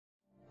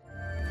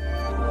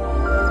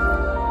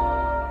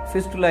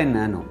Fistula in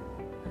nano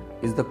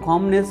is the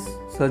commonest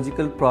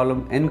surgical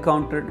problem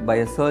encountered by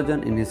a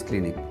surgeon in his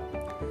clinic.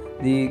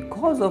 The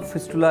cause of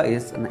fistula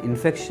is an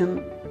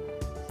infection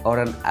or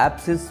an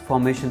abscess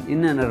formation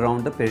in and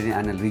around the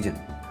perineal region.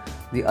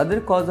 The other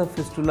cause of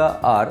fistula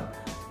are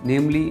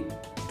namely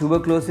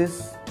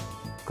tuberculosis,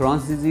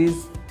 Crohn's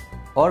disease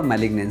or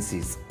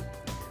malignancies.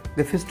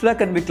 The fistula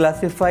can be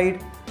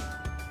classified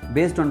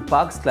based on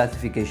Park's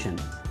classification.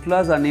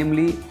 Fistulas are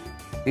namely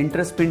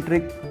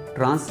intrasphincteric,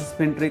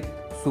 transsphincteric,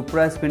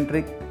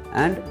 suprasphincteric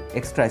and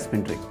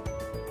extrasphincteric.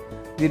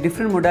 The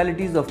different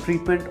modalities of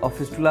treatment of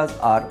fistulas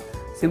are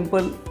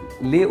simple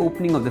lay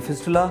opening of the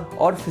fistula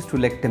or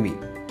fistulectomy.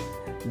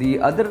 The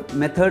other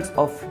methods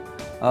of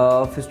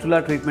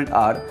fistula treatment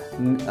are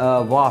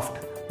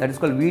WAFT, that is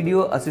called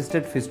video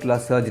assisted fistula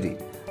surgery.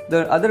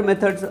 The other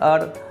methods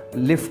are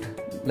lift,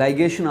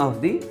 ligation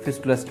of the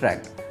fistulous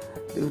tract.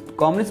 The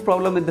commonest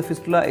problem with the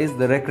fistula is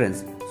the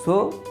recurrence.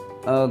 So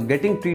getting treatment